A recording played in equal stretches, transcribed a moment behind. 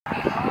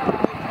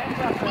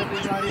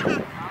everybody.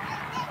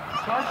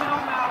 Sergeant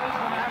O'Malley's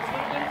going to have a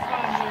little bit of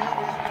fun here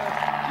with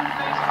two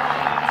baseball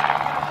games.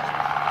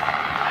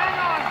 Hang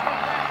on,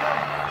 Professor.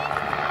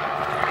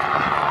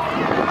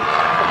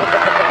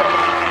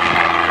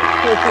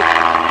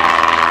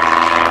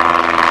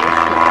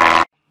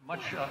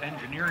 Much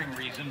engineering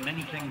reason,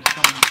 many things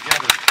coming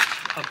together.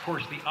 Of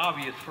course, the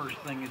obvious first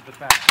thing is the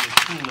fact that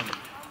it's cooling.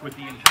 With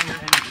the entire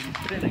engine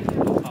spinning,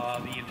 the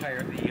fact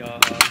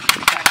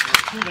that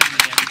it's cooling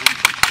the engine,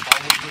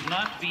 which would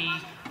not be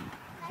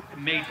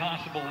made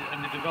possible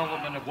in the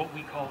development of what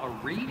we call a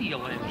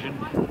radial engine,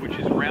 which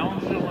is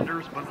round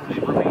cylinders but which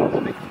remains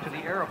fixed to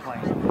the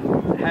airplane,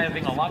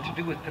 having a lot to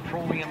do with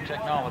petroleum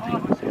technology.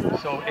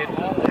 So it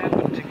all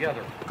happened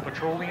together.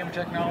 Petroleum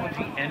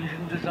technology,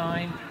 engine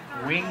design,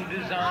 wing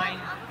design,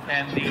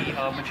 and the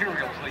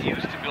materials they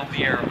used to build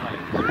the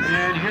airplane.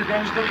 And here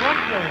goes the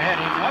Rumpler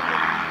heading up.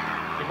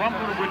 The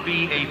Rumpler would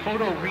be a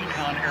photo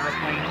recon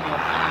airplane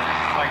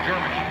by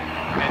Germany.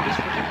 And this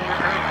particular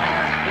airplane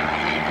was built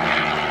in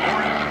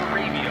Lawrence,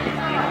 Arabia in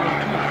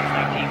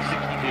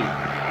 1962.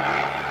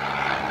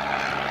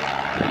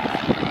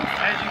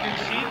 As you can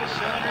see, the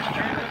cylinders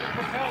turn to the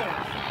propeller.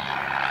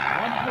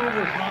 Rumpler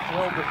was not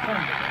well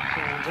defended,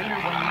 so later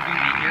when we do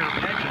the air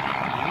pageant,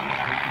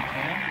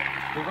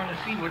 we're going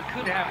to see what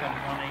could happen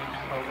on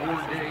a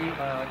war day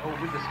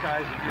over the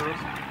skies of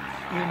Europe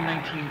in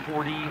 1917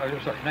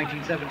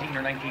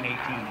 or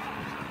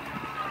 1918.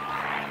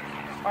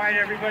 All right,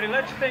 everybody,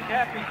 let's think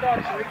happy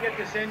thoughts so we get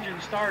this engine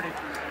started.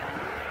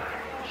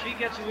 She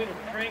gets a little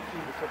cranky.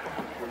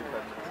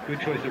 Good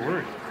choice of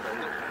words.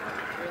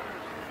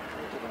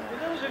 For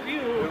those of you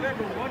who have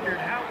ever wondered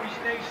how we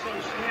stay so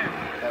slim,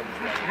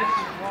 this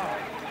is why.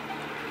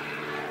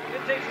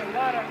 It takes a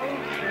lot of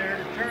oomph there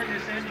to turn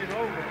this engine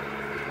over.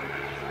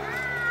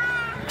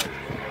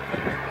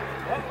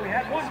 Well, we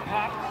had one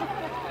pop.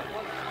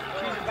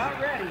 She's about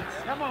ready.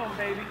 Come on,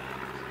 baby.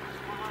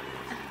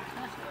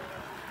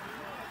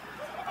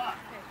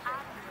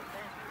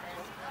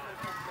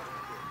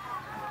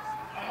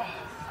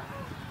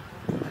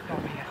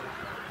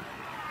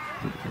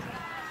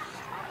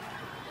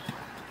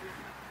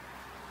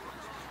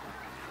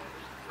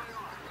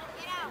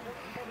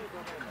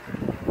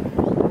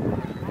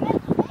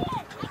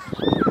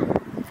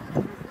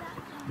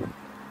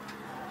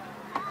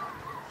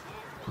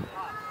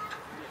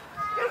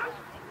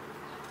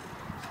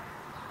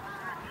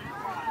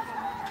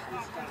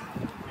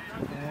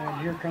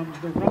 Here comes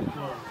the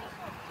Rumpler.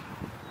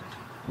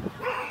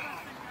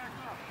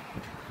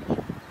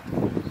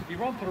 The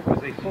Rumpler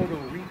was a photo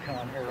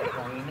recon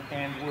airplane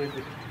and would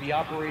be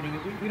operating,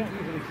 we don't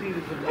usually see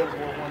this in World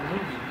War I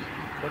movies,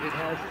 but it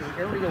has an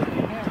aerial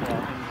camera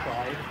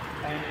inside,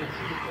 and its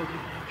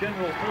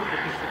general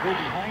purpose is to go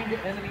behind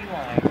enemy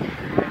lines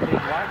and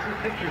take lots of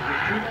pictures of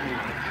troop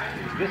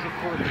movements. This, of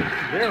course, is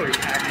very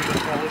active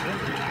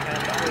intelligence, and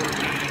the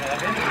enemy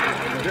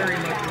very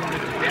much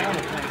wanted to down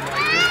a plane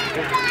like this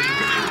because of the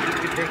pictures it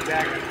could take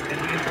back and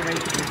the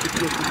information it could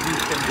give to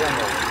use in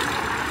general.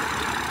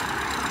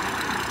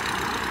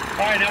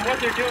 All right, now what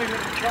they're doing with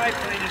the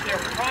triplane is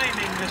they're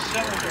priming the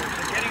cylinder.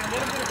 They're getting a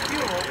little bit of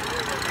fuel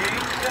in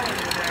each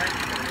cylinder there,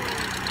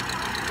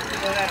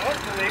 so that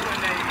hopefully when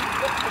they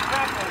put the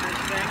prop on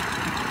this thing,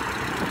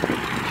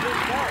 she'll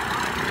start.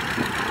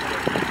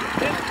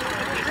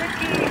 It's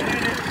tricky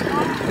and it's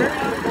very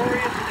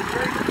laborious and it's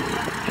very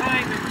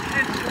time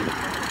intensive.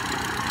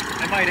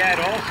 I might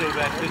add also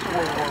that this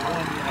World War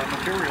I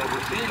material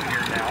we're seeing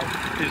here now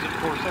is, of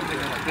course,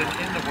 something that's been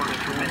in the works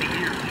for many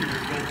years here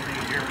at Golden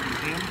Age Air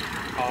Museum.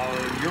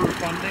 Your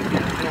funding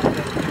has helped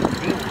us to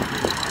build these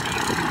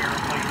two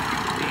airplanes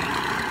you see, the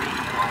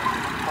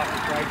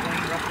Fokker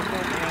Triplane replica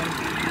and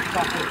the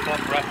Fokker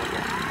Club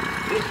replica.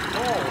 This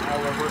all,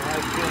 however,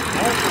 has been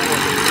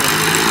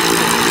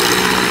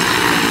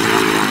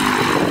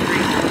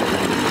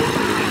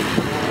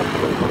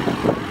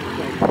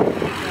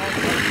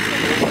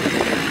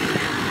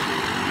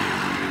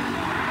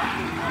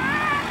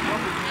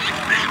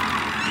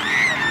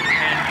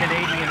and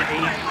Canadian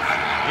ace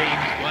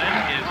James Glenn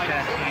is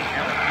taxiing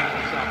out to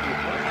the Fokker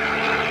Club.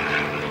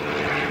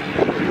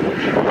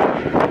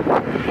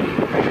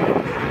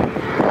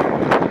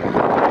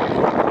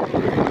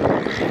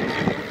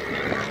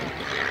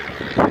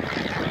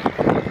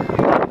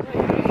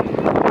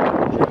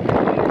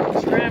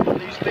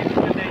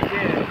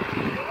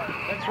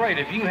 Right,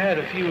 if you had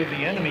a few of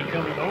the enemy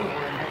coming over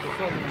and had to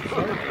suddenly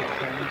start these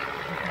things,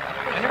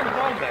 I never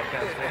thought of that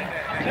kind of thing.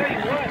 I'll tell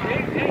you what,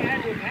 they had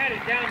to have had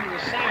it down to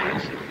a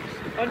science.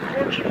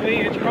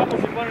 Unfortunately, it's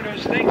probably one of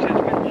those things that's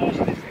been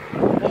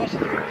lost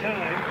through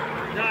time.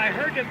 Now, I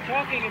heard them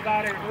talking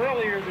about it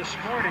earlier this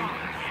morning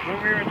when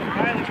we were at the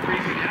pilot's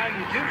briefing, how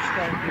you do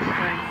start this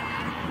thing.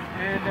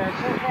 And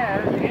so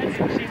far, the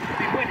engine seems to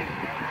be winning.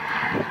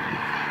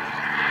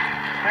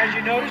 As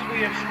you notice,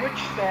 we have switch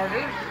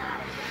starters.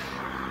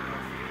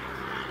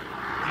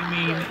 You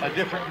mean a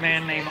different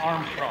man named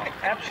Armstrong?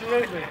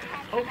 Absolutely.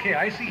 Okay,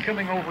 I see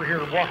coming over here,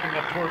 walking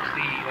up towards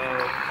the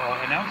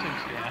announcing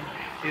stand,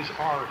 is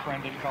our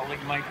friend and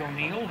colleague Mike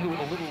O'Neill, who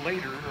a little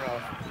later,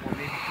 or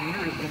maybe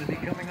Spooner is going to be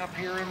coming up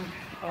here and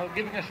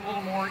giving us a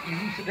little more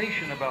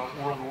elucidation about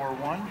World War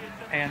I,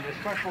 and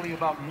especially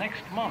about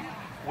next month,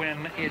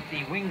 when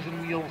the Wings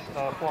and Wheels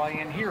fly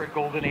in here at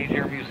Golden Age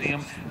Air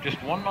Museum.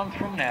 Just 1 month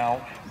from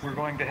now, we're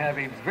going to have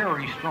a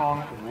very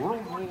strong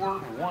World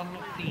War I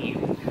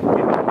theme.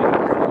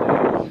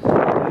 World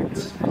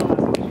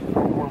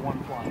War I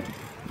flying.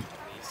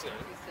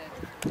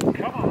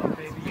 Come on,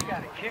 baby, you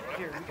got a kick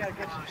here. We got to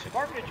get some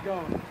sparkage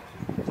going.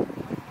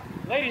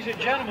 Ladies and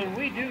gentlemen,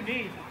 we do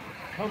need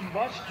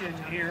combustion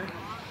here.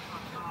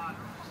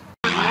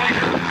 I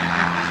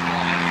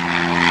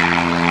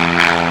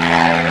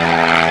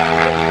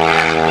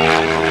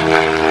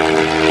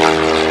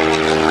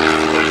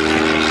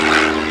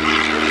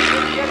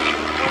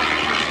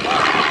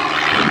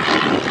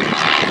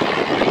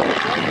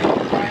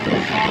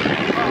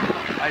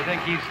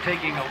think he's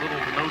taking a little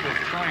note of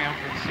triumph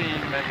and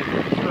seeing that his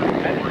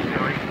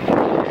adversary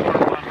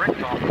started on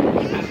rectal,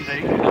 isn't he?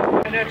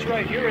 And that's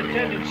right, your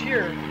attendance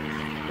here,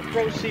 the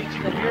proceeds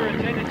from your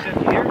attendance at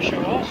the air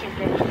show also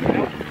goes to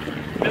help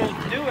build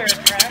new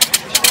aircraft.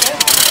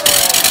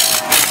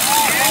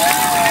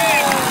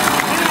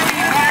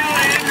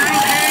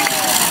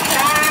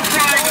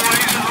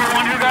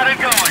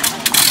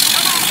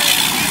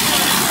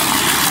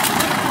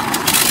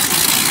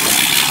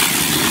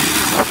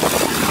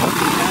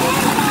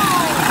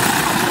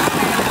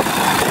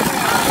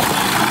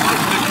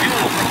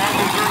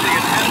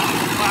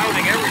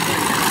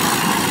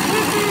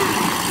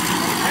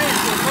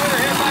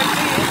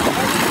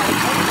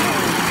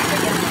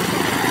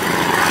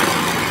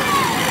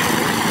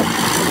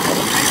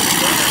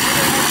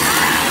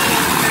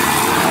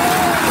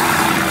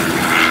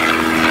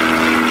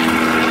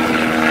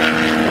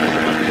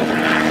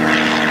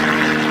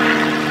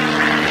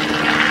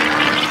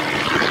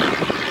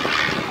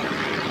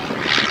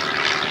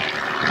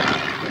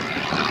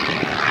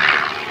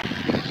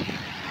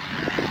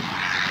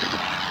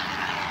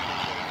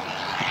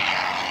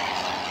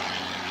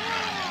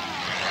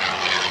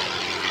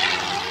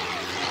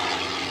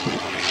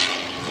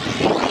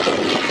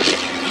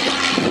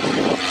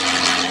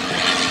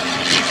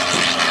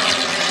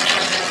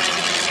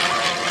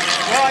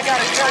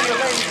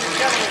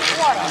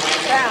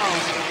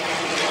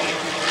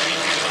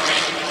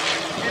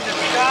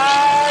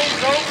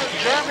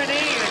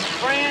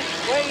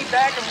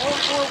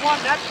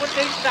 That's what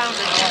they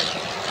sounded like.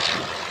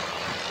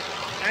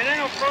 And then,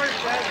 of course,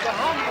 as the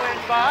hum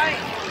went by,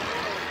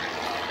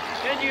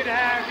 then you'd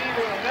have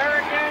either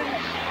Americans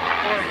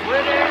or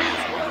British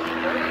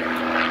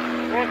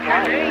or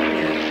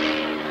Canadians.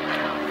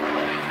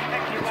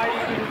 Heck, you might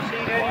even have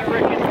seen Eddie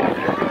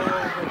Rickenbacker go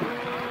over.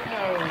 Who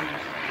knows?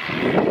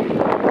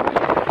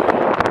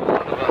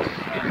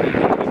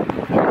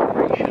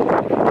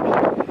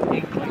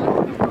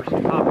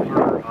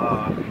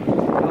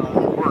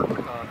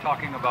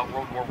 Talking about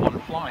World War I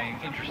flying,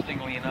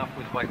 interestingly enough,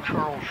 was by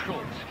Charles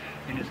Schultz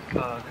in his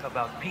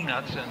about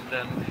Peanuts, and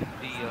then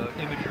the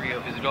imagery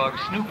of his dog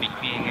Snoopy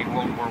being a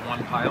World War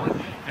I pilot,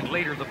 and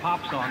later the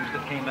pop songs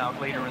that came out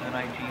later in the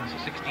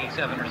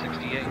 1967 or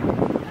 68.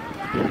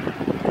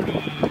 We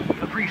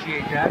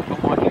appreciate that,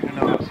 but want you to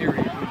know how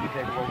seriously we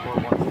take World War I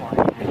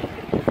flying.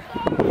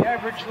 The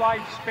average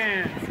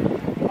lifespan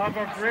of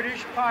a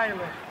British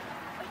pilot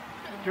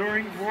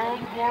during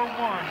World War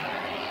I,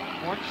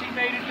 once he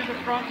made it to the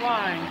front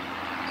line,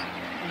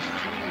 was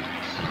 2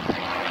 weeks.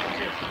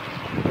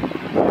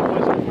 It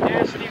was a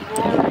nasty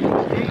war. It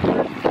was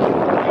dangerous.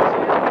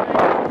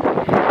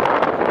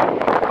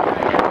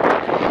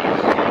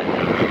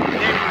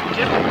 They were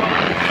difficult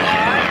to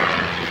fly.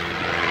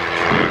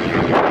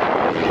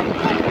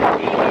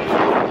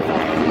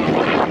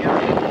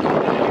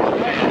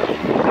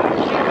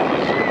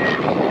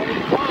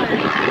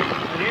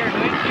 But here in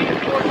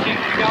 1914,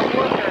 we got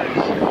workers.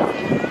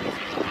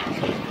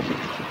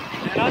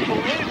 An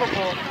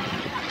unbelievable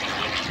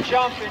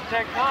jump in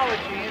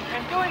technology,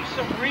 and doing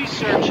some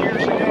research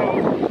years ago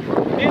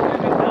into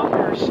the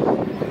numbers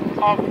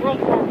of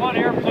World War I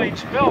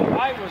airplanes built,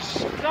 I was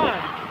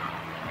stunned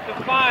to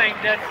find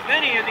that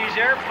many of these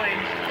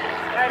airplanes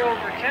had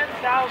over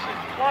 10,000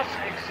 plus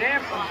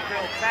examples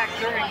built back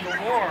during the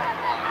war,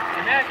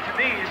 and that to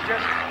me is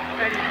just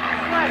an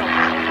incredible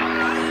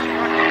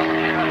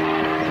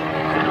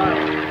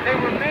construction. They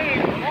were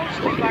made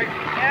mostly by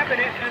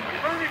cabinet and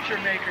furniture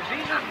makers.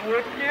 These are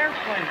wooden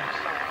airplanes.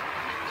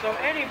 So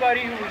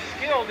anybody who was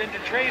skilled in the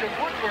trade of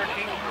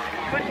woodworking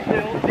could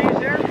build these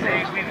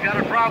airplanes. We've got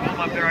a problem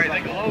up there. I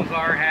think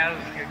Lozar has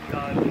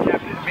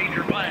Captain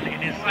Major Glenn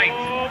in his sights.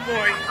 Oh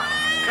boy.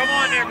 Come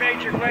on there,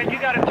 Major Glenn. You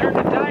got to turn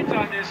the tides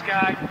on this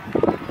guy.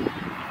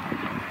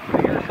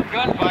 Here's some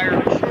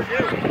gunfire. I sure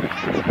do.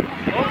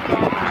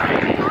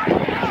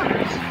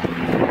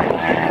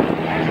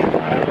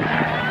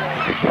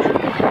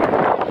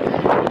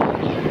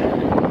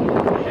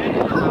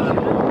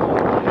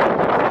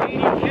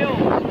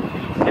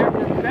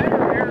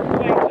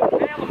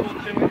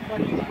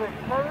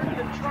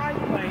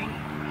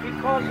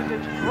 Because of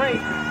its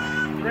great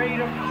rate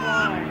of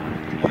climb.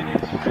 And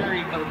its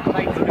very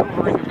tight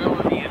maneuvering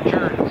ability and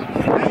turns. And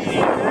the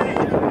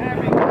advantage of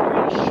having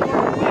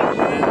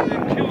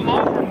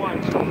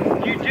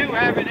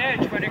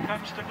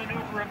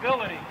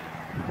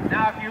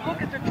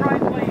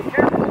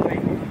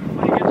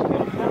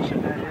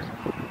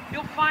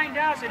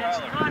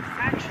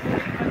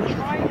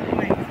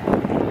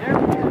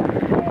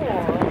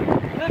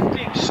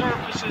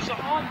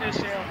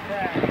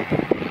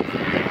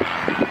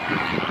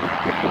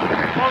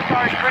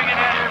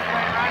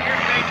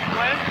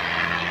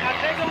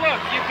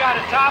got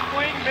a top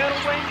wing, middle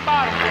wing,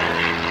 bottom wing.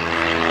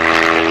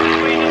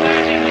 Between the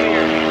landing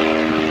gear.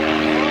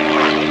 Oh,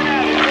 look at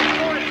that, it's a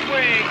fourth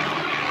wing.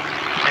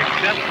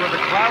 Except for the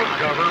cloud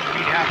cover,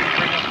 we'd have to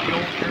bring up the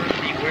old term,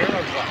 beware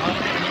of the sun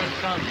and the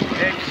sun.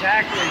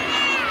 Exactly.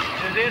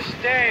 To this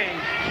day,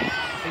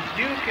 if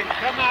you can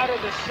come out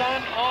of the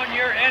sun on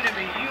your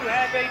enemy, you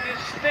have a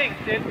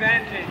distinct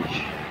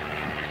advantage.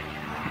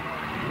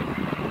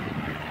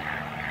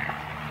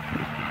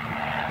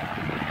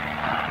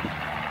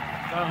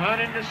 The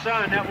hunt in the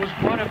sun, that was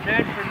one of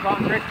Manfred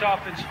von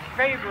Richthofen's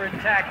favorite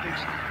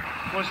tactics,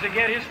 was to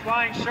get his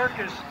flying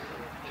circus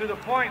to the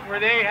point where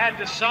they had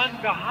the sun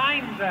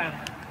behind them.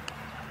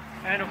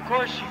 And of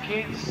course, you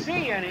can't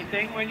see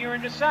anything when you're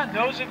in the sun.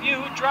 Those of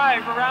you who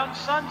drive around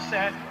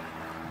sunset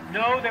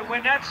know that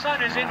when that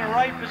sun is in the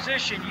right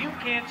position, you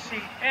can't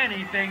see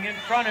anything in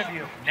front of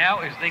you. Now,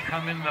 as they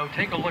come in, though,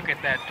 take a look at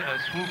that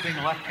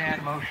swooping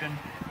left-hand motion.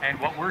 And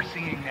what we're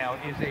seeing now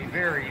is a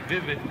very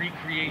vivid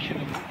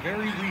recreation of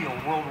very real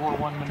World War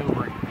I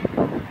maneuvering.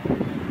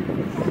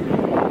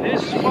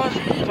 This was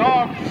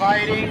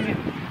dogfighting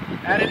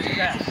at its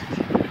best.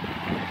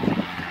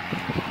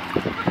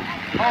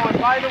 Oh, and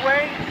by the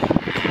way,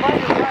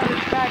 fighter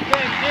pilots back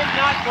then did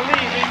not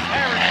believe in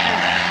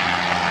parachutes.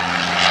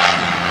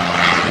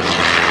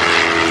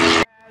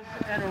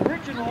 As an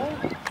original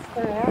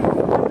or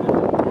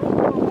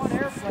World War I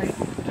airplane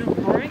to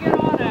bring it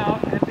on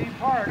out and be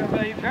part of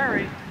a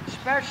very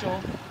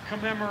special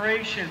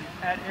commemoration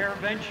at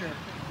AirVenture.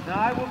 Now,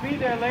 I will be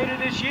there later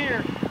this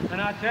year,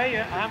 and I'll tell you,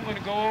 I'm going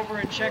to go over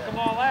and check them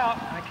all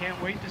out. I can't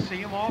wait to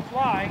see them all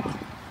fly.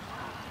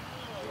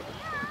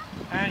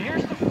 And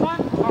here's the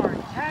fun part,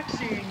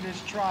 taxiing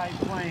this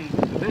triplane.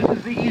 This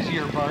is the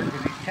easier part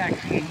because he's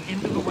taxiing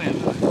into the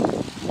wind.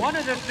 One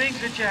of the things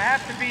that you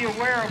have to be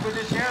aware of with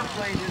this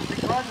airplane is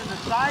because of the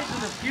size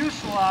of the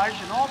fuselage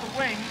and all the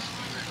wings,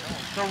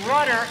 the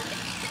rudder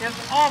is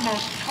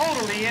almost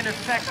totally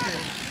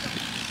ineffective.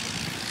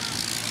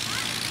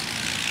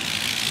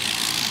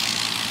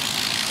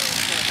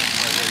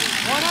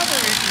 One other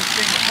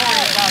interesting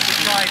point about the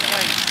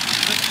triplane,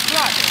 the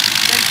strut.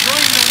 They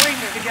join the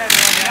wings together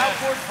on the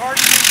outboard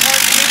part of the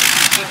engine.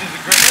 This is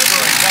a great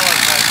story. Tell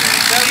us that, Jay.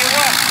 Tell you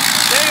what,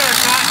 they are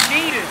not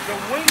needed. The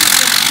wings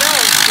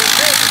themselves are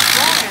built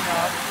strong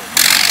enough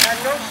that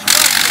those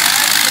struts are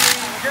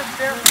actually just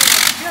there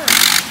for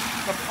appearance.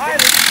 The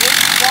pilots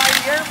wouldn't fly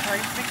the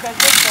airplanes because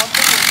they thought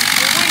the wings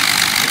were weak.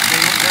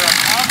 They're a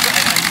constant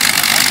and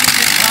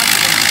unneeded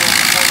confidence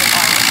builder for the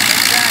pilot.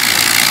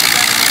 Exactly. But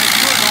then again, if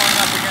you were going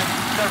up against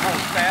several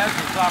Spaz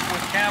or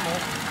Sopwith Camel,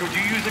 could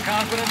you use a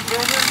confidence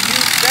builder? You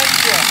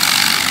betcha.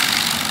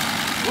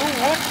 Who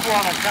wouldn't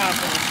want a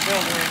confidence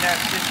builder in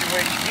that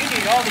situation? You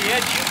need all the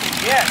edge you can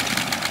get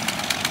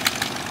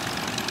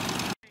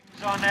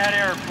on that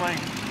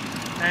airplane.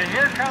 And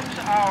here comes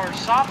our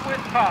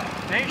Sopwith pup,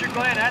 Major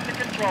Glenn at the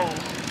controls.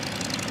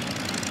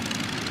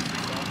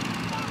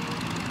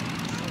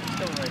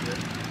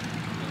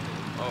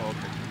 Oh,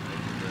 okay.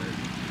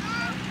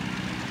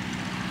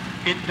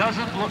 It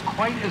doesn't look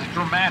quite as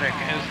dramatic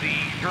as the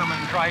German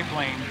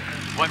triplane,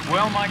 but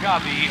well, my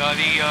God, the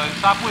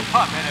Sopwith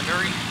Pup had a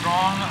very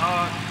strong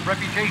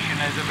reputation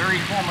as a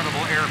very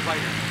formidable air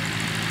fighter.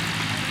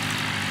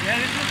 Yeah,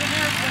 this was an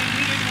airplane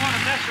we didn't want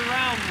to mess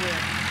around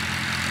with.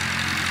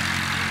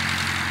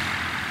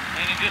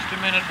 And in just a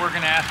minute, we're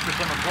going to ask for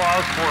some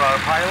applause for our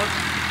pilots.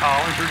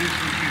 I'll introduce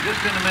them to you just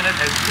in a minute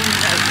as soon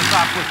as the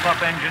Sopwith Pup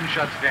engine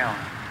shuts down.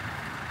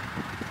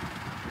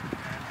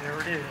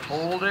 There it is.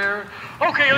 Hold there. Okay.